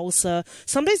or an ulcer.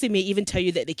 Sometimes they may even tell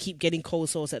you that they keep getting cold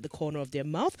sores at the corner of their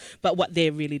mouth, but what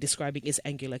they're really describing is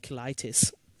angular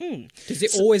cheilitis. Does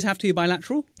it always have to be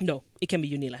bilateral? No, it can be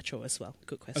unilateral as well.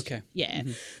 Good question. Okay. Yeah.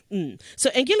 So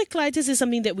angular cheilitis is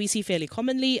something that we see fairly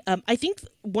commonly. I think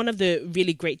one of the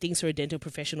really great things for a dental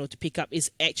professional to pick up is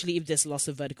actually if there's loss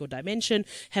of vertical dimension.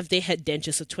 Have they had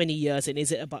dentures for 20 years and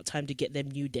is it about time to get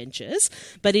them new dentures?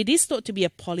 But it is thought to be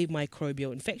a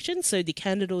polymicrobial infection. So the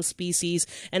Candidosis species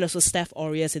and also Staph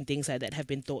aureus and things like that have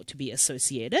been thought to be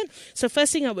associated. So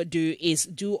first thing I would do is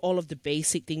do all of the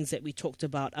basic things that we talked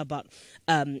about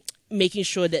making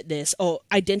sure that there's, or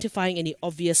identifying any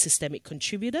obvious systemic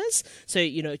contributors. So,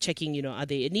 checking, are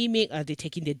they anemic? Are they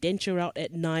taking their denture out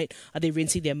at night? Are they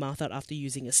rinsing their mouth out after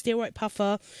using a steroid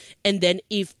puffer? And then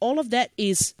if all of that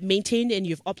is maintained and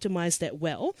you've optimized that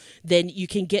well, then you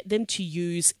can get them to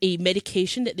use a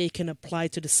medication that they can apply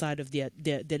to the side of their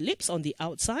lips on the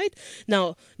outside.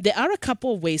 Now, there are a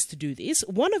couple of ways to do this.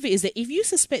 One of it is that if you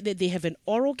suspect that they have an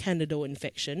oral candida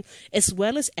infection as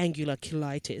well as angular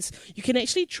cheilitis, you can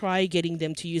actually try getting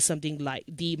them to use something like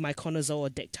the miconazole or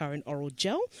Daktarin oral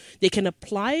gel. They can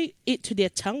apply it to their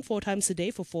tongue 4 times a day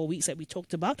for 4 weeks that we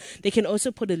talked about. They can also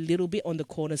put a little bit on the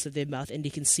corners of their mouth and they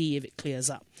can see if it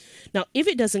clears up. Now, if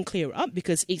it doesn't clear up,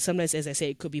 because sometimes, as I say,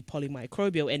 it could be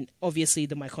polymicrobial, and obviously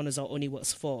the miconazole only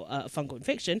works for fungal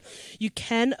infection, you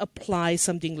can apply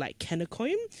something like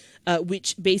Canacoin,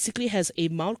 which basically has a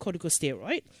mild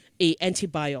corticosteroid, a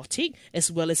antibiotic,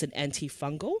 as well as an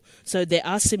antifungal. So there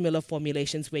are similar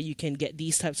formulations where you can get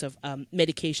these types of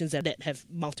medications that have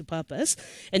multi-purpose,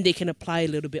 and they can apply a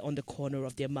little bit on the corner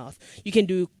of their mouth. You can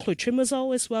do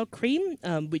clotrimazole as well, cream,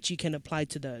 which you can apply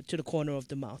to the corner of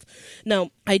the mouth. Now,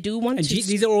 I do want to...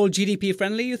 These are all GDP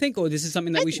friendly, you think? Or this is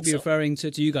something that we should be referring to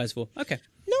you guys for? Okay.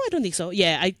 No, I don't think so.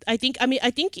 Yeah, I think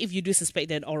if you do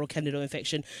suspect an oral candida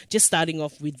infection, just starting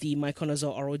off with the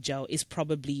miconazole oral gel is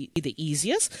probably the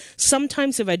easiest.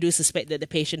 Sometimes if I do suspect that the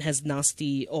patient has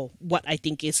nasty, or what I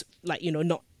think is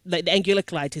not like the angular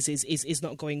cheilitis is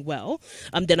not going well,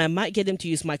 then I might get them to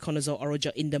use miconazole oral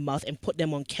gel in the mouth and put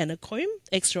them on Kenacomb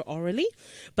extra orally.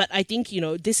 But I think,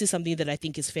 this is something that I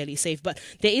think is fairly safe. But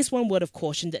there is one word of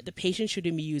caution that the patient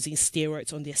shouldn't be using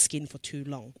steroids on their skin for too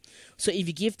long. So if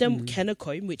you give them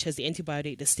Kenacomb, which has the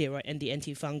antibiotic, the steroid, and the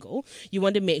antifungal, you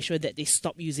want to make sure that they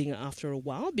stop using it after a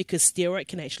while, because steroid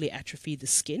can actually atrophy the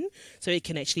skin. So it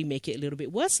can actually make it a little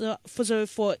bit worse. So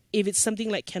for if it's something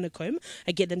like Kenacomb,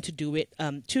 I get them to do it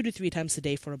 2 to 3 times a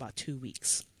day for about 2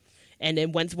 weeks. And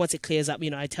then once it clears up,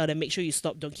 I tell them, make sure you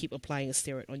stop, don't keep applying a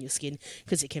steroid on your skin,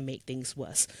 because it can make things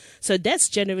worse. So that's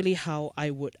generally how I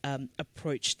would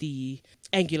approach the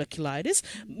angular cheilitis.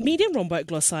 Medium rhomboid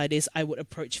glossitis, I would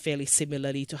approach fairly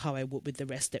similarly to how I would with the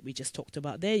rest that we just talked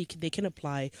about there. They can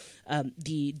apply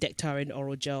the Daktarin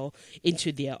oral gel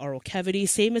into their oral cavity,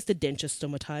 same as the denture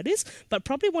stomatitis. But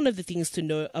probably one of the things to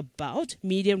know about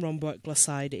medium rhomboid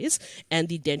glossitis and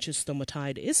the denture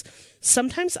stomatitis,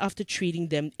 sometimes after treating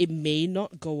them, it may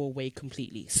not go away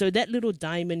completely. So that little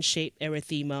diamond-shaped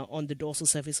erythema on the dorsal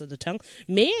surface of the tongue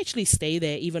may actually stay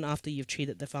there even after you've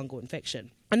treated the fungal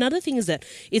infection. Another thing is that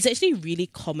it's actually really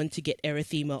common to get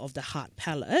erythema of the hard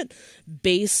palate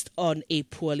based on a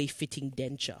poorly fitting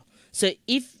denture. So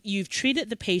if you've treated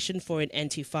the patient for an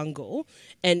antifungal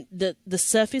and the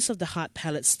surface of the hard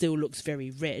palate still looks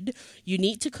very red, you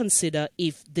need to consider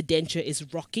if the denture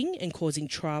is rocking and causing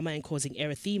trauma and causing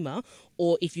erythema,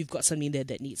 or if you've got something there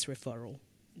that needs referral.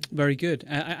 Very good.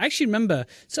 I actually remember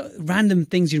random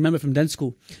things you remember from dental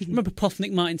school. I remember Prof.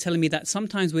 Nick Martin telling me that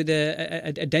sometimes with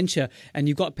a denture, and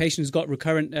you've got a patient who's got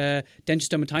recurrent denture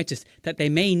stomatitis, that they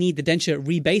may need the denture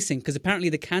rebasing, because apparently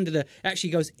the Candida actually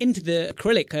goes into the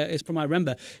acrylic, is from what I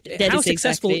remember. How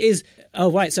successful is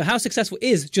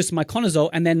just miconazole,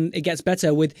 and then it gets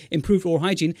better with improved oral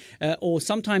hygiene, or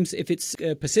sometimes if it's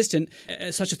persistent,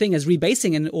 such a thing as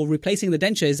rebasing or replacing the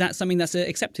denture, is that something that's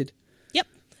accepted?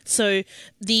 So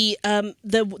the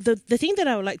thing that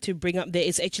I would like to bring up there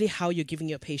is actually how you're giving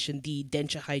your patient the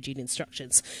denture hygiene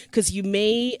instructions. Because you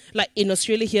may, like in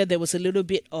Australia here, there was a little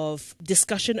bit of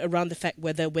discussion around the fact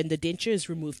whether when the denture is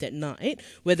removed at night,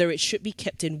 whether it should be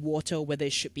kept in water or whether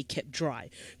it should be kept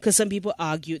dry. Because some people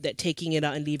argued that taking it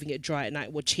out and leaving it dry at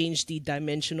night will change the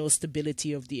dimensional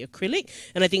stability of the acrylic.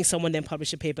 And I think someone then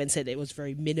published a paper and said that it was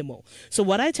very minimal. So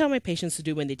what I tell my patients to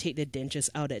do when they take their dentures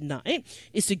out at night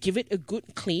is to give it a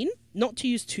good clean. Not to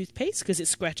use toothpaste because it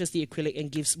scratches the acrylic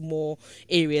and gives more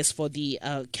areas for the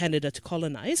Candida to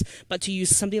colonize, but to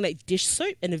use something like dish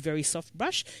soap and a very soft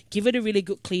brush, give it a really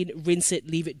good clean, rinse it,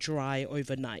 leave it dry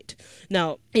overnight.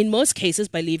 Now, in most cases,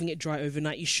 by leaving it dry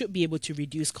overnight, you should be able to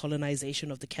reduce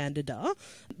colonization of the Candida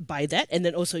by that. And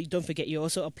then also, don't forget, you're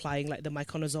also applying like the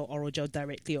miconazole oral gel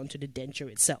directly onto the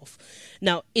denture itself.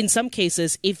 Now, in some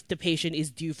cases, if the patient is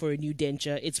due for a new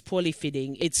denture, it's poorly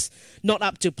fitting, it's not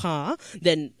up to par,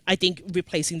 then I think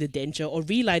replacing the denture or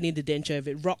relining the denture if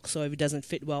it rocks or if it doesn't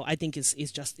fit well, I think is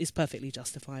perfectly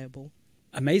justifiable.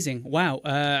 Amazing. Wow.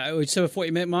 We're so a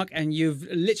 40-minute mark and you've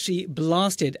literally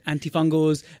blasted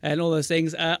antifungals and all those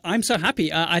things. I'm so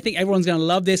happy. I think everyone's going to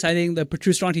love this. I think the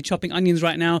Protrusive chopping onions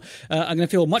right now are going to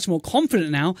feel much more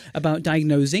confident now about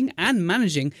diagnosing and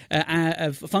managing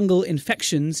fungal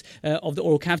infections of the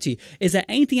oral cavity. Is there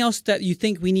anything else that you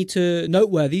think we need to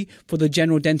noteworthy for the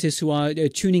general dentists who are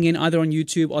tuning in either on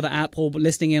YouTube or the app or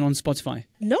listening in on Spotify?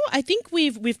 No, I think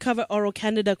we've covered oral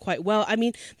candida quite well. I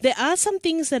mean, there are some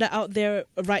things that are out there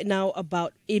right now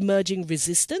about emerging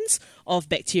resistance of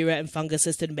bacteria and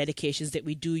funguses to the medications that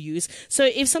we do use. So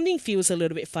if something feels a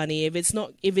little bit funny, if it's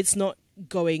not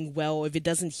going well, or if it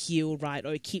doesn't heal right,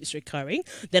 or it keeps recurring,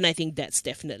 then I think that's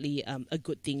definitely a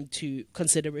good thing to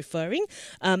consider referring.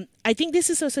 I think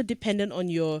this is also dependent on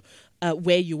your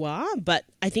where you are, but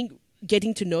I think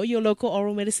getting to know your local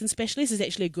oral medicine specialist is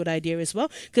actually a good idea as well,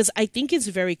 because I think it's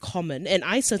very common, and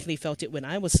I certainly felt it when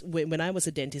I was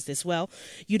a dentist as well.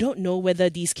 You don't know whether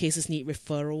these cases need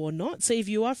referral or not. So if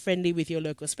you are friendly with your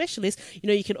local specialist,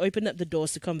 you can open up the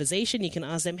doors to conversation. You can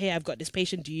ask them, hey, I've got this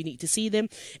patient, do you need to see them?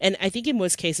 And I think in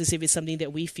most cases, if it's something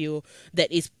that we feel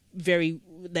that is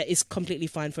completely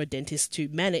fine for a dentist to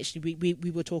manage, we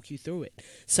will talk you through it.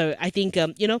 So I think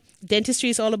dentistry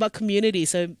is all about community,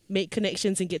 so make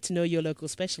connections and get to know your local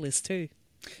specialist too.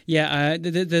 Yeah,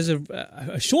 there's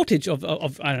a shortage of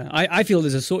I don't know. I feel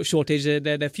there's a sort of shortage.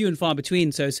 They're few and far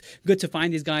between. So it's good to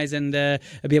find these guys and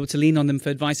be able to lean on them for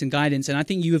advice and guidance. And I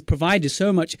think you have provided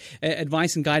so much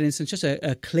advice and guidance in just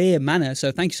a clear manner.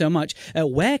 So thank you so much.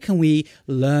 Where can we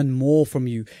learn more from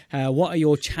you? What are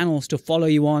your channels to follow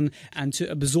you on and to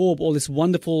absorb all this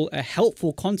wonderful,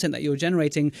 helpful content that you're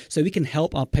generating so we can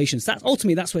help our patients? That's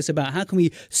ultimately that's what it's about. How can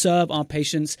we serve our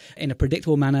patients in a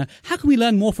predictable manner? How can we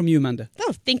learn more from you, Amanda?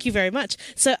 Oh, thank you very much.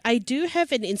 So I do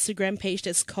have an Instagram page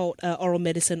that's called Oral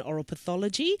Medicine, Oral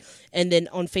Pathology. And then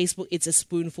on Facebook, it's a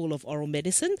spoonful of oral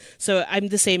medicine. So I'm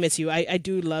the same as you. I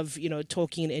do love,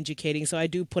 talking and educating. So I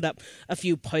do put up a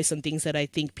few posts on things that I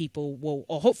think people will,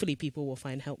 or hopefully people will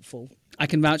find helpful. I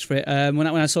can vouch for it. When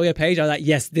I saw your page, I was like,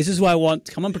 yes, this is what I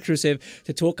want. Come on, Protrusive,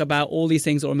 to talk about all these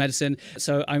things oral medicine.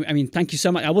 So, I mean, thank you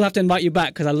so much. I will have to invite you back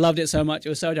because I loved it so much. It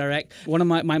was so direct. One of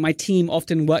my team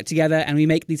often work together and we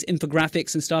make these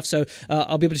infographics and stuff. So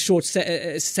I'll be able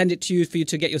to send it to you for you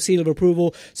to get your seal of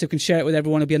approval so you can share it with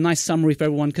everyone. It'll be a nice summary for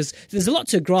everyone because there's a lot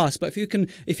to grasp. But if you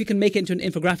can make it into an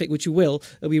infographic, which you will,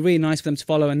 it'll be really nice for them to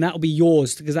follow. And that'll be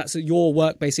yours because that's your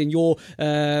work basically and your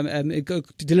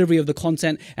delivery of the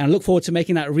content. And I look forward to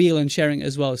making that real and sharing it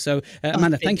as well. So,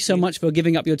 Amanda, thank you so much for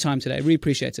giving up your time today. I really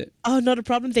appreciate it. Oh, not a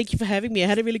problem. Thank you for having me. I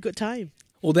had a really good time.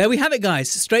 Well, there we have it, guys.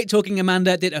 Straight Talking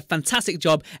Amanda did a fantastic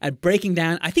job at breaking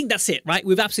down. I think that's it, right?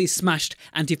 We've absolutely smashed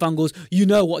antifungals. You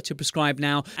know what to prescribe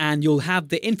now. And you'll have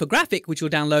the infographic, which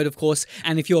you'll download, of course.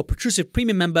 And if you're a Protrusive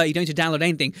Premium member, you don't need to download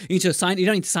anything. You don't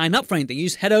need to sign up for anything. You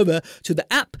just head over to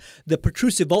the app, the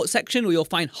Protrusive Vault section, where you'll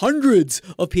find hundreds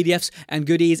of PDFs and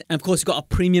goodies. And of course, you've got a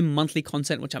premium monthly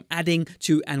content, which I'm adding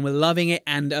to, and we're loving it.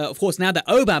 And of course, now that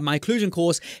OBAB, my occlusion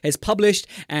course, is published,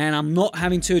 and I'm not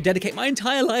having to dedicate my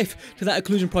entire life to that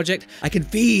occlusion project, I can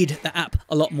feed the app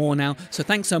a lot more now. So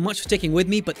thanks so much for sticking with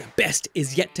me, but the best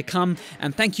is yet to come.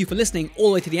 And thank you for listening all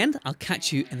the way to the end. I'll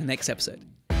catch you in the next episode.